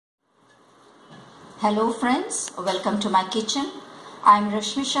Hello friends, welcome to my kitchen. I am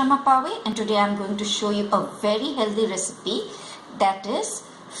Rashmi Sharma Pave and today I am going to show you a very healthy recipe that is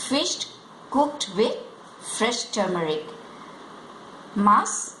fish cooked with fresh turmeric.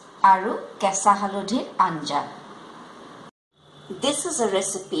 Mas aru kesa halodhir anja. This is a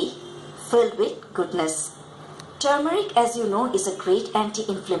recipe filled with goodness. Turmeric, as you know, is a great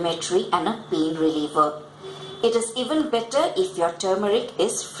anti-inflammatory and a pain reliever. It is even better if your turmeric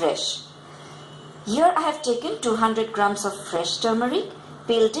is fresh. Here I have taken 200 grams of fresh turmeric,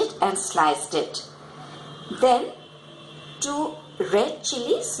 peeled it and sliced it. Then 2 red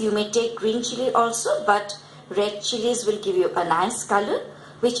chilies. You may take green chili also, but red chilies will give you a nice color,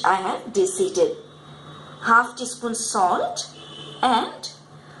 which I have de-seeded. Half teaspoon salt and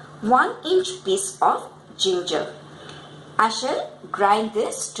 1-inch piece of ginger. I shall grind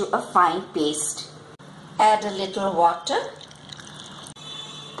this to a fine paste. Add a little water.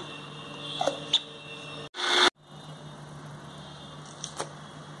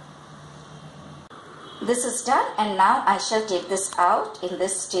 This is done and now I shall take this out in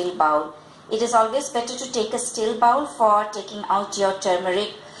this steel bowl. It is always better to take a steel bowl for taking out your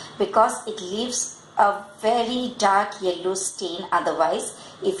turmeric because it leaves a very dark yellow stain otherwise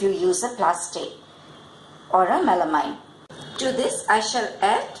if you use a plastic or a melamine. To this I shall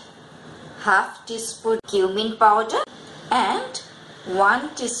add half teaspoon cumin powder and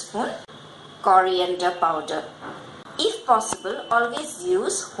 1 teaspoon coriander powder. If possible, always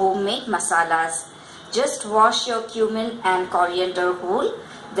use homemade masalas. Just wash your cumin and coriander whole,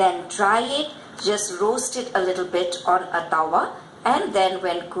 then dry it, just roast it a little bit on a tawa and then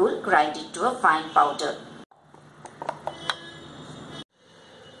when cool, grind it to a fine powder.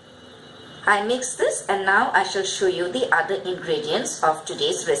 I mix this and now I shall show you the other ingredients of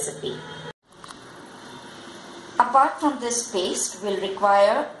today's recipe. Apart from this paste, we'll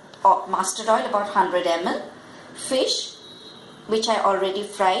require mustard oil about 100 ml, fish which I already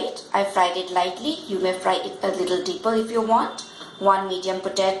fried. I fried it lightly. You may fry it a little deeper if you want. 1 medium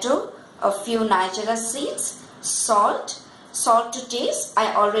potato, a few Nigella seeds, salt to taste.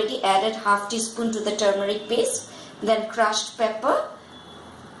 I already added half teaspoon to the turmeric paste, then crushed pepper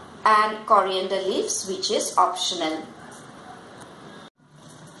and coriander leaves, which is optional.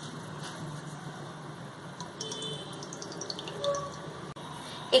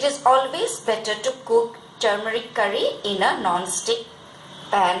 It is always better to cook turmeric curry in a non-stick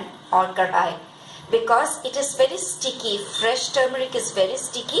pan or karai because it is very sticky. Fresh turmeric is very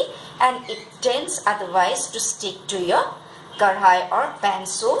sticky and it tends otherwise to stick to your karai or pan.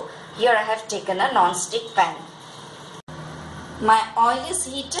 So here I have taken a non-stick pan. My oil is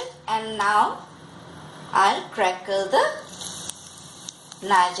heated and now I'll crackle the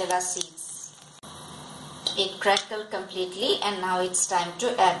Nigella seeds. It crackled completely and now it's time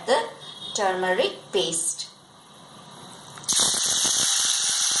to add the turmeric paste.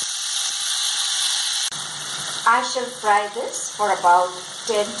 I shall fry this for about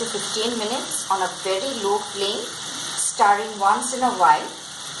 10 to 15 minutes on a very low flame, stirring once in a while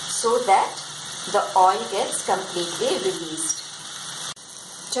so that the oil gets completely released.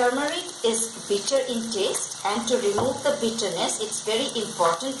 Turmeric is bitter in taste and to remove the bitterness it's very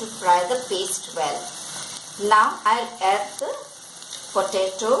important to fry the paste well. Now I'll add the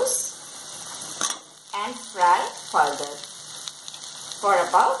potatoes and fry further for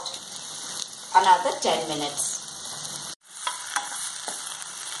about another 10 minutes.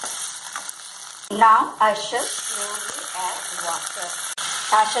 Now I shall slowly add water.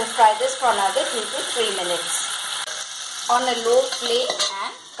 I shall fry this for another 2 to 3 minutes on a low flame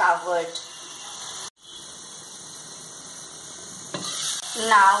and covered.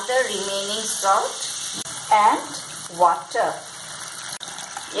 Now the remaining salt and water.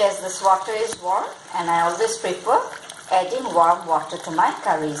 Yes, this water is warm and I always prefer adding warm water to my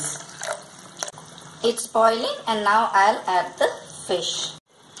curries. It's boiling and now I'll add the fish.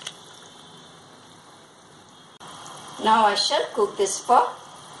 Now I shall cook this for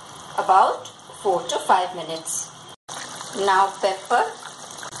about 4 to 5 minutes. Now pepper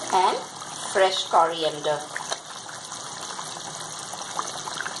and fresh coriander.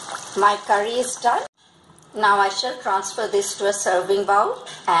 My curry is done. Now I shall transfer this to a serving bowl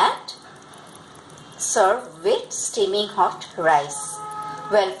and serve with steaming hot rice.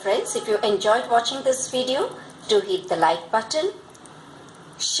 Well friends, if you enjoyed watching this video, do hit the like button,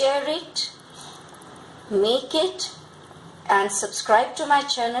 share it, make it and subscribe to my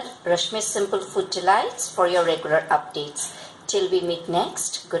channel Rashmi's Simple Food Delights for your regular updates. Till we meet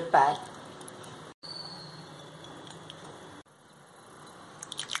next, goodbye.